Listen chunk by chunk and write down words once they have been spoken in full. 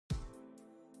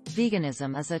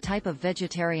Veganism is a type of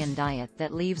vegetarian diet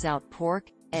that leaves out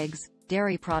pork, eggs,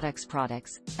 dairy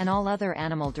products, and all other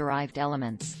animal-derived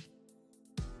elements.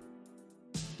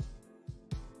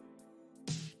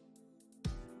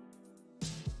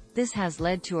 This has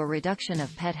led to a reduction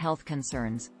of pet health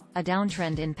concerns, a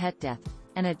downtrend in pet death,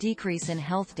 and a decrease in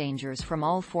health dangers from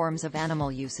all forms of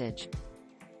animal usage.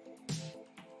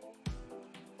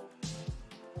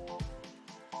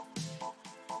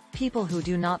 People who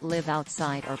do not live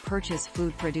outside or purchase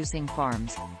food-producing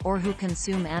farms, or who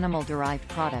consume animal-derived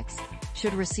products,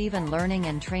 should receive learning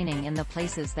and training in the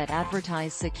places that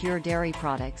advertise secure dairy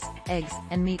products, eggs,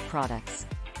 and meat products.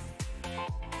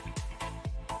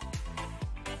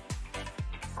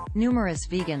 Numerous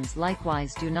vegans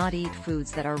likewise do not eat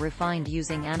foods that are refined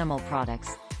using animal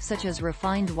products, such as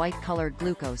refined white-colored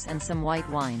glucose and some white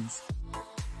wines.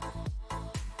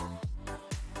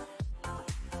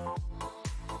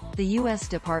 The U.S.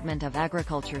 Department of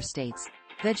Agriculture states,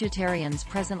 vegetarians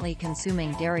presently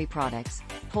consuming dairy products,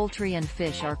 poultry and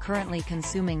fish are currently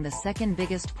consuming the second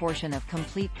biggest portion of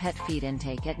complete pet feed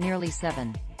intake at nearly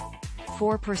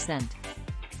 7.4%.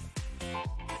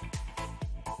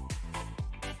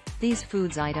 These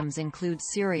foods items include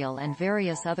cereal and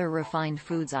various other refined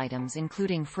foods items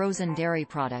including frozen dairy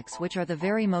products, which are the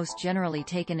very most generally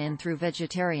taken in through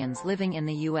vegetarians living in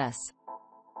the U.S.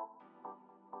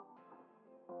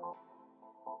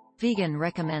 Vegan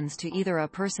recommends to either a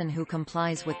person who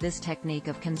complies with this technique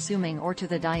of consuming or to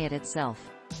the diet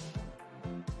itself.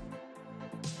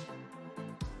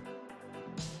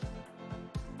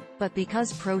 But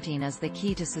because protein is the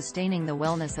key to sustaining the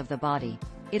wellness of the body,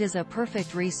 it is a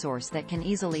perfect resource that can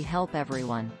easily help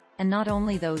everyone, and not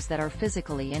only those that are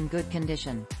physically in good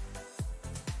condition.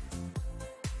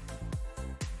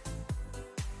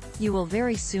 You will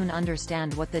very soon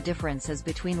understand what the difference is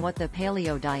between what the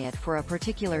paleo diet for a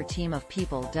particular team of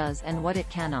people does and what it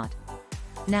cannot.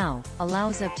 Now,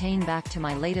 allows obtain back to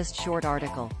my latest short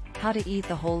article, How to Eat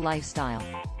the Whole Lifestyle.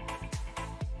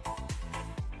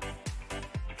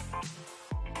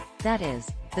 That is,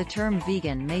 the term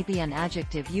vegan may be an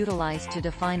adjective utilized to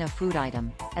define a food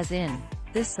item, as in,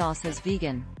 this sauce is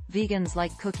vegan, vegans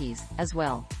like cookies, as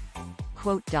well.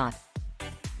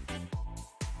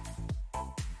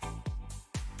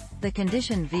 The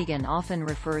condition vegan often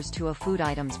refers to a food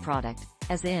item's product,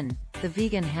 as in, the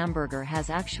vegan hamburger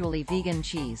has actually vegan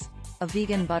cheese, a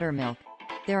vegan buttermilk.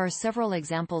 There are several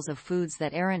examples of foods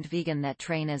that aren't vegan that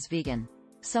train as vegan,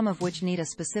 some of which need a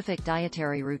specific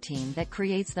dietary routine that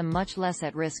creates them much less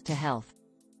at risk to health.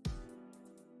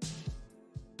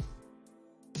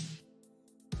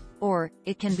 Or,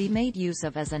 it can be made use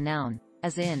of as a noun,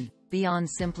 as in, beyond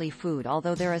simply food,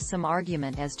 although there is some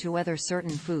argument as to whether certain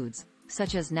foods,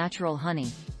 such as natural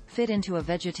honey, fit into a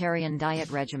vegetarian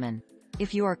diet regimen.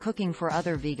 If you are cooking for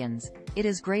other vegans, it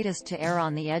is greatest to err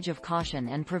on the edge of caution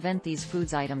and prevent these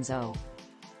foods items.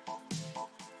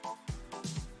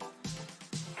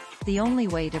 The only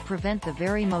way to prevent the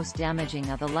very most damaging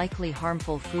of the likely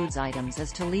harmful foods items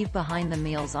is to leave behind the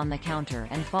meals on the counter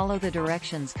and follow the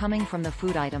directions coming from the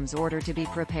food items order to be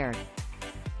prepared.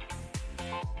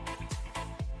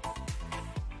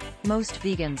 Most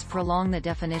vegans prolong the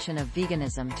definition of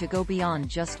veganism to go beyond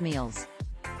just meals.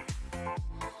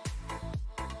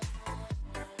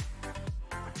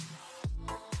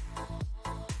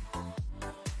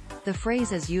 The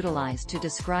phrase is utilized to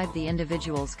describe the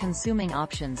individual's consuming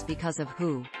options because of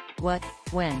who, what,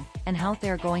 when, and how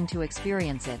they're going to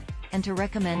experience it, and to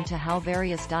recommend to how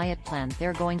various diet plans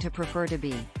they're going to prefer to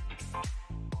be.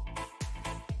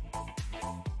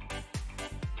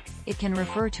 It can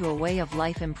refer to a way of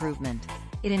life improvement.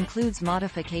 It includes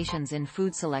modifications in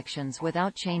food selections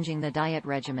without changing the diet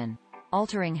regimen,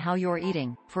 altering how you're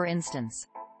eating, for instance.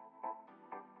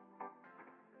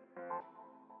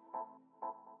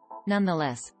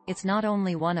 Nonetheless, it's not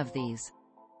only one of these.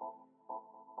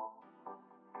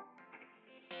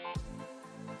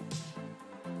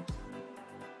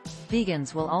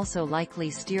 Vegans will also likely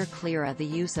steer clear of the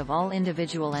use of all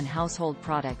individual and household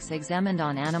products examined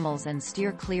on animals and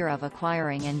steer clear of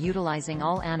acquiring and utilizing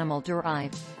all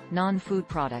animal-derived, non-food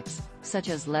products, such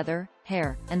as leather,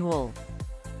 hair, and wool.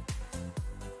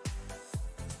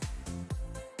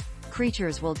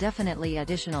 Creatures will definitely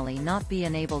additionally not be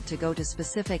enabled to go to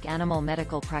specific animal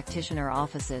medical practitioner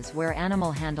offices where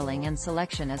animal handling and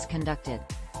selection is conducted.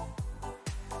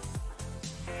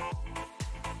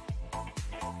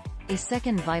 A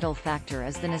second vital factor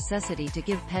is the necessity to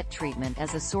give pet treatment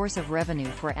as a source of revenue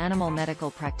for animal medical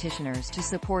practitioners to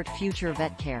support future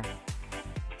vet care.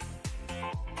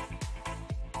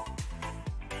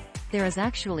 There is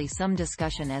actually some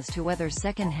discussion as to whether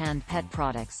second-hand pet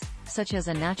products, such as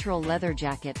a natural leather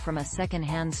jacket from a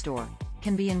second-hand store,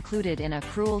 can be included in a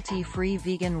cruelty-free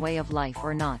vegan way of life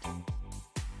or not.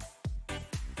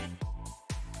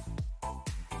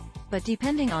 But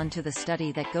depending on to the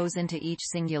study that goes into each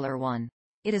singular one,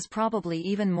 it is probably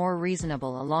even more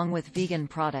reasonable along with vegan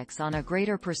products on a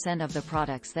greater % of the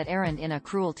products that aren't in a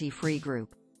cruelty-free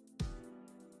group.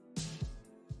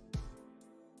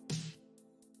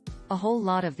 A whole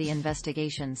lot of the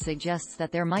investigation suggests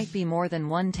that there might be more than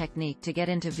one technique to get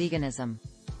into veganism.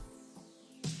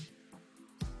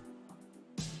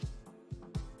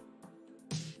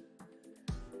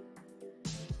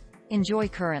 Enjoy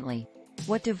currently.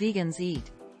 What do vegans eat?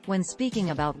 When speaking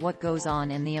about what goes on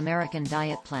in the American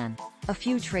diet plan, a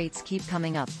few traits keep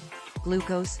coming up: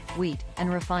 glucose, wheat,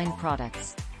 and refined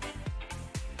products.